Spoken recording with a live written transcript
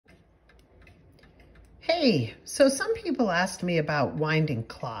Hey, so some people asked me about winding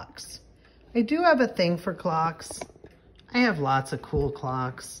clocks. I do have a thing for clocks. I have lots of cool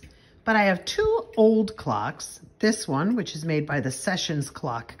clocks, but I have two old clocks. This one, which is made by the Sessions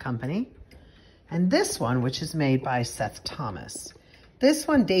Clock Company, and this one, which is made by Seth Thomas. This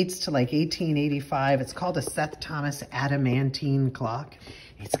one dates to like 1885. It's called a Seth Thomas adamantine clock.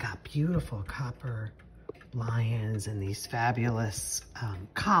 It's got beautiful copper lions and these fabulous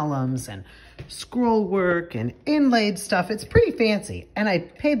columns and scroll work and inlaid stuff. It's pretty fancy, and I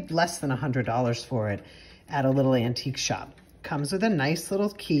paid less than $100 for it at a little antique shop. Comes with a nice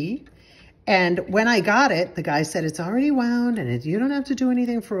little key, and when I got it, the guy said it's already wound and you don't have to do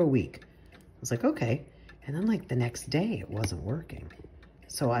anything for a week. I was like, okay. And then like the next day it wasn't working.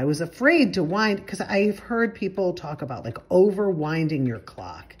 So I was afraid to wind, because I've heard people talk about like over winding your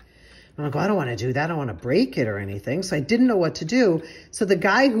clock. I'm like, I don't want to do that. I don't want to break it or anything. So I didn't know what to do. So the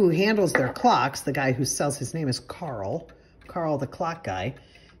guy who handles their clocks, the guy who sells, his name is Carl, the clock guy,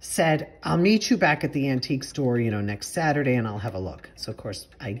 said, I'll meet you back at the antique store, next Saturday, and I'll have a look. So of course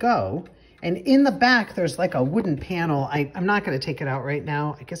I go, and in the back, there's like a wooden panel. I'm not going to take it out right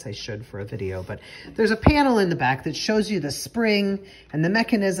now. I guess I should for a video, but there's a panel in the back that shows you the spring and the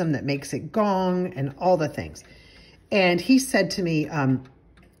mechanism that makes it gong and all the things. And he said to me,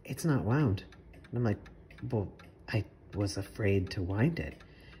 it's not wound. And I'm like, well, I was afraid to wind it.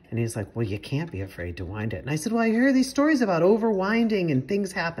 And he's like, well, you can't be afraid to wind it. And I said, well, I hear these stories about overwinding and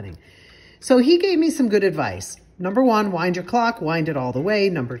things happening. So he gave me some good advice. Number one, wind your clock, wind it all the way.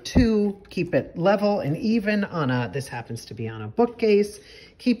 Number two, keep it level and even on this happens to be on a bookcase.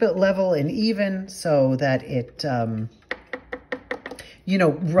 Keep it level and even so that it,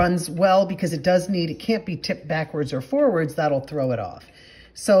 runs well, because it can't be tipped backwards or forwards. That'll throw it off.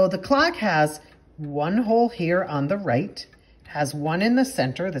 So the clock has one hole here on the right, has one in the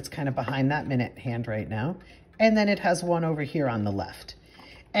center that's kind of behind that minute hand right now, and then it has one over here on the left.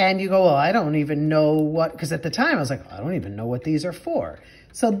 And you go, well, I don't even know what, because at the time I was like, I don't even know what these are for.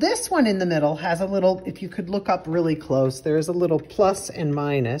 So this one in the middle has a little, if you could look up really close, there's a little plus and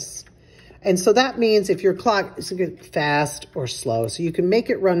minus. And so that means if your clock is fast or slow, so you can make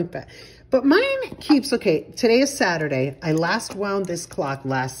it run fast. But mine keeps, okay, today is Saturday. I last wound this clock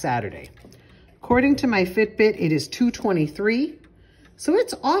last Saturday. According to my Fitbit, it is 2:23, so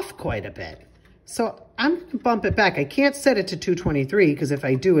it's off quite a bit. So I'm gonna bump it back. I can't set it to 2:23, because if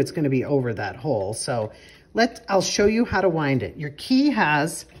I do, it's gonna be over that hole. So I'll show you how to wind it. Your key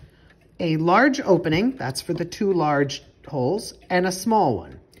has a large opening, that's for the two large holes, and a small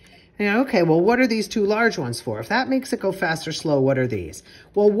one. Okay, well, what are these two large ones for? If that makes it go fast or slow, what are these?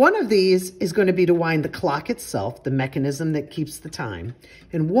 Well, one of these is going to be to wind the clock itself, the mechanism that keeps the time,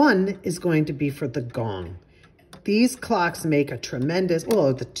 and one is going to be for the gong. These clocks make a tremendous,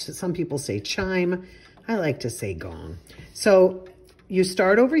 well, some people say chime. I like to say gong. So you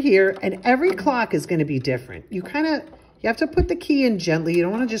start over here, and every clock is going to be different. You have to put the key in gently. You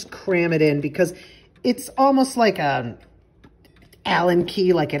don't want to just cram it in, because it's almost like a Allen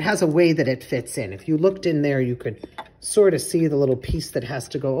key, like it has a way that it fits in. If you looked in there, you could sort of see the little piece that has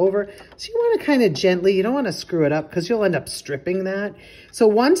to go over. So you want to kind of gently, you don't want to screw it up, because you'll end up stripping that. So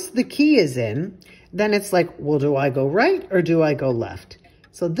once the key is in, then it's like, well, do I go right or do I go left?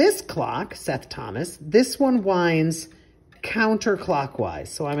 So this clock, Seth Thomas, this one winds counterclockwise.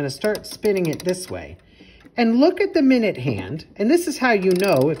 So I'm going to start spinning it this way. And look at the minute hand. And this is how you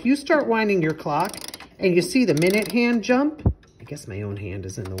know, if you start winding your clock and you see the minute hand jump, I guess my own hand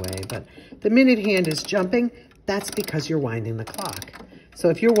is in the way, but the minute hand is jumping, that's because you're winding the clock. So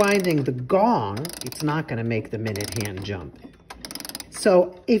if you're winding the gong, it's not going to make the minute hand jump.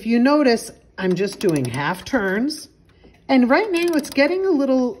 So if you notice, I'm just doing half turns, and right now it's getting a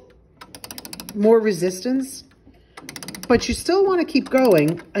little more resistance, but you still want to keep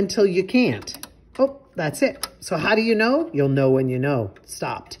going until you can't. Oh, that's it. So how do you know? You'll know when you know.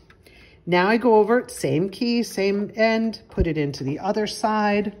 Stopped. Now I go over, same key, same end, put it into the other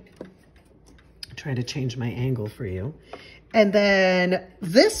side. Try to change my angle for you. And then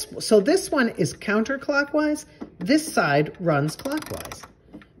this one is counterclockwise. This side runs clockwise.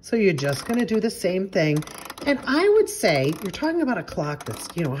 So you're just going to do the same thing. And I would say, you're talking about a clock that's,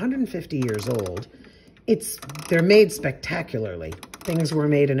 150 years old. They're made spectacularry. Things were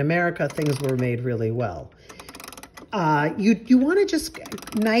made in America. Things were made really well. You want to just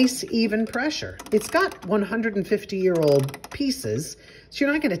nice, even pressure. It's got 150-year-old pieces, so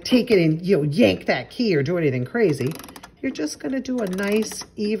you're not going to take it and, yank that key or do anything crazy. You're just going to do a nice,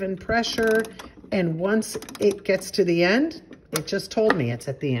 even pressure, and once it gets to the end, it just told me it's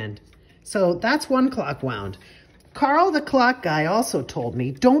at the end. So that's one clock wound. Carl, the clock guy, also told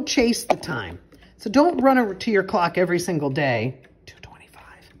me, don't chase the time. So don't run to your clock every single day.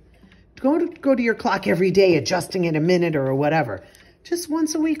 2:25. Go to your clock every day, adjusting it a minute or whatever. Just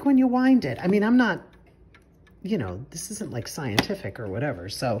once a week when you wind it. I mean, I'm not, you know, this isn't like scientific or whatever.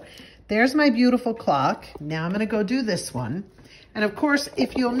 So there's my beautiful clock. Now I'm going to go do this one. And of course,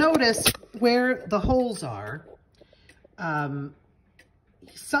 if you'll notice where the holes are,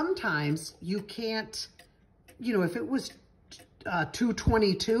 sometimes you can't, you know, if it was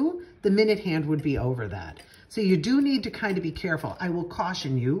 2:22, the minute hand would be over that. So you do need to kind of be careful. I will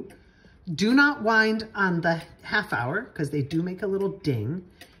caution you, do not wind on the half hour because they do make a little ding,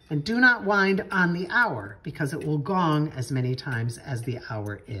 and do not wind on the hour because it will gong as many times as the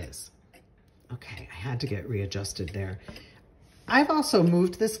hour is. Okay, I had to get readjusted there. I've also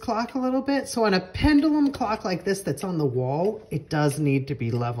moved this clock a little bit. So on a pendulum clock like this that's on the wall, it does need to be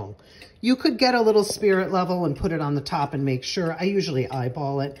level. You could get a little spirit level and put it on the top and make sure. I usually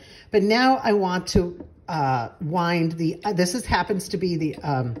eyeball it. But now I want to wind the, happens to be the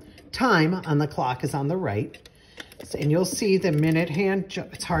time on the clock is on the right. And you'll see the minute hand,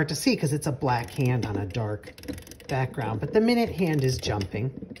 it's hard to see because it's a black hand on a dark background, but the minute hand is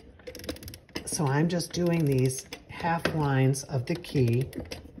jumping. So I'm just doing these half winds of the key.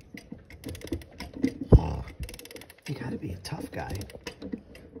 Oh, you gotta be a tough guy.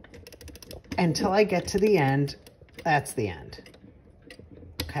 Until I get to the end, that's the end.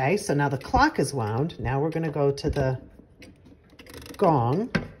 Okay, so now the clock is wound. Now we're gonna go to the gong,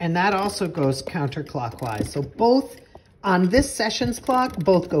 and that also goes counterclockwise. So both on this sessions clock,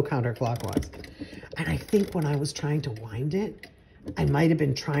 both go counterclockwise. And I think when I was trying to wind it, I might have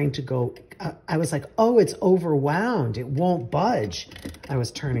been trying to go, I was like, oh, it's overwound. It won't budge. I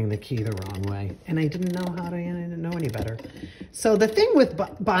was turning the key the wrong way, and I didn't know I didn't know any better. So the thing with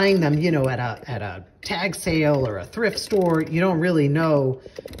buying them, you know, at a tag sale or a thrift store, you don't really know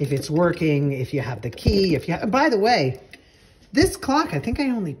if it's working, if you have the key, by the way, this clock, I think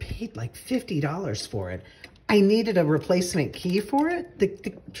I only paid like $50 for it. I needed a replacement key for it, the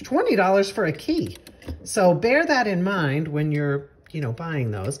 $20 for a key. So bear that in mind when you're, you know,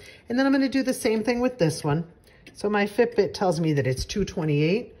 buying those. And then I'm going to do the same thing with this one. So my Fitbit tells me that it's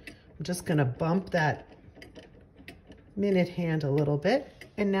 2:28. I'm just going to bump that minute hand a little bit.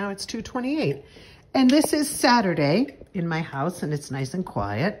 And now it's 2:28. And this is Saturday in my house, and it's nice and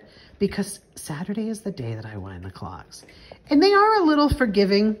quiet because Saturday is the day that I wind the clocks. And they are a little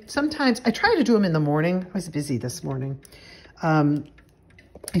forgiving. Sometimes I try to do them in the morning. I was busy this morning.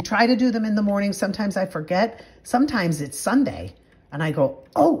 I try to do them in the morning. Sometimes I forget. Sometimes it's Sunday and I go,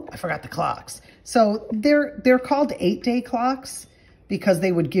 oh, I forgot the clocks. So they're called 8-day clocks because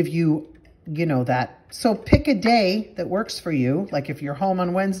they would give you, you know, that. So pick a day that works for you. Like if you're home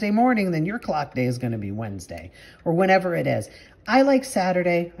on Wednesday morning, then your clock day is going to be Wednesday or whenever it is. I like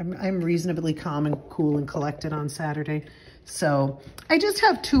Saturday. I'm reasonably calm and cool and collected on Saturday. So I just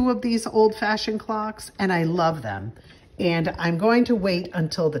have 2 of these old-fashioned clocks and I love them. And I'm going to wait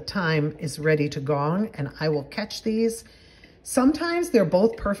until the time is ready to gong, and I will catch these. Sometimes they're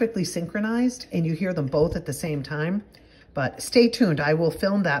both perfectly synchronized and you hear them both at the same time, but stay tuned. I will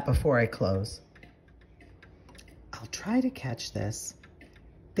film that before I close. I'll try to catch this.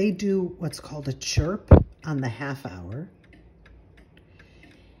 They do what's called a chirp on the half hour.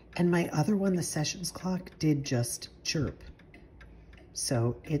 And my other one, the sessions clock, did just chirp.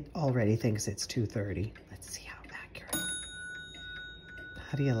 So it already thinks it's 2:30. Let's see how accurate.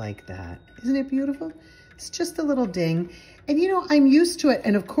 How do you like that? Isn't it beautiful? It's just a little ding. And you know, I'm used to it.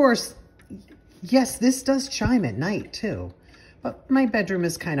 And of course, yes, this does chime at night too. But my bedroom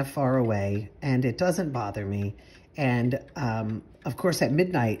is kind of far away and it doesn't bother me. And of course at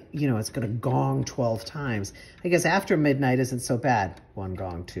midnight, you know, it's going to gong 12 times. I guess after midnight isn't so bad. 1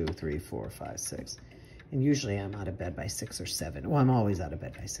 gong, 2, 3, 4, 5, 6. And usually I'm out of bed by 6 or 7. Well, I'm always out of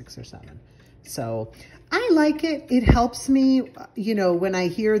bed by 6 or 7. So I like it. It helps me, you know, when I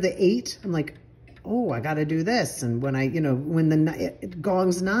hear the 8, I'm like, oh, I got to do this. And when I, you know, when it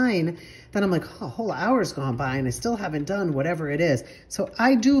gongs 9, then I'm like, oh, a whole hour's gone by and I still haven't done whatever it is. So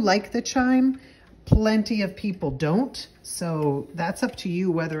I do like the chime. Plenty of people don't. So that's up to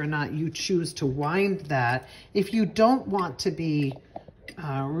you whether or not you choose to wind that. If you don't want to be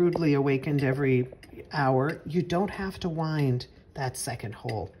rudely awakened every hour, you don't have to wind that second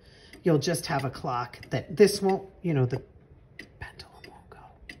hole. You'll just have a clock that this won't, you know, the pendulum won't go.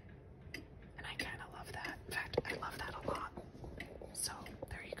 And I kind of love that. In fact, I love that a lot. So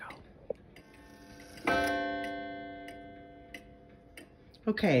there you go.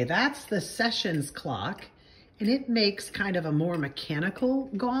 Okay, that's the sessions clock. And it makes kind of a more mechanical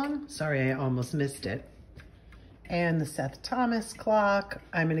gong. Sorry, I almost missed it. And the Seth Thomas clock,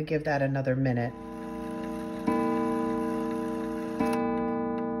 I'm going to give that another minute.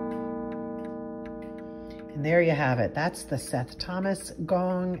 And there you have it. That's the Seth Thomas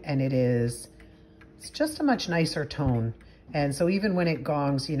gong, and it's just a much nicer tone. And so even when it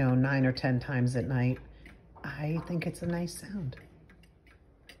gongs, 9 or 10 times at night, I think it's a nice sound.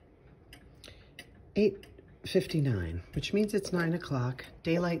 8:59, which means it's 9 o'clock,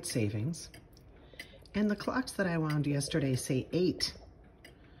 daylight savings. And the clocks that I wound yesterday say 8.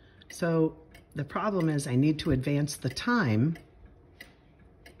 So the problem is I need to advance the time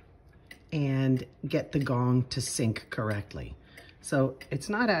and get the gong to sync correctly. So it's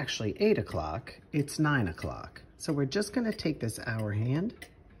not actually 8 o'clock, it's 9 o'clock. So we're just gonna take this hour hand.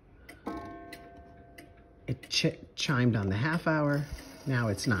 It chimed on the half hour, now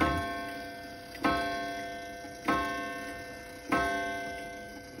it's 9.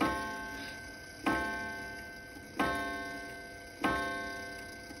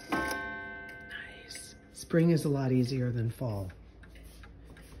 Nice. Spring is a lot easier than fall.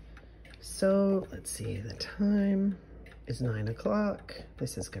 So let's see, the time is 9 o'clock.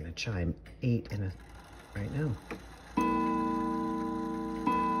 This is gonna chime 8 right now.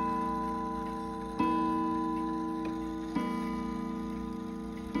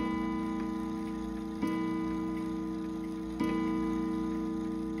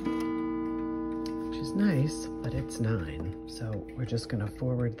 Which is nice, but it's 9. So we're just gonna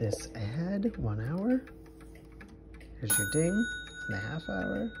forward this ahead 1 hour. Here's your ding, and the half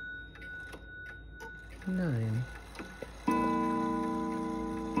hour. 9.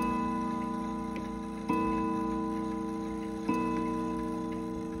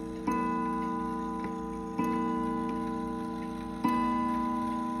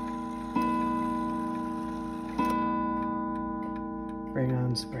 Bring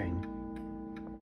on spring.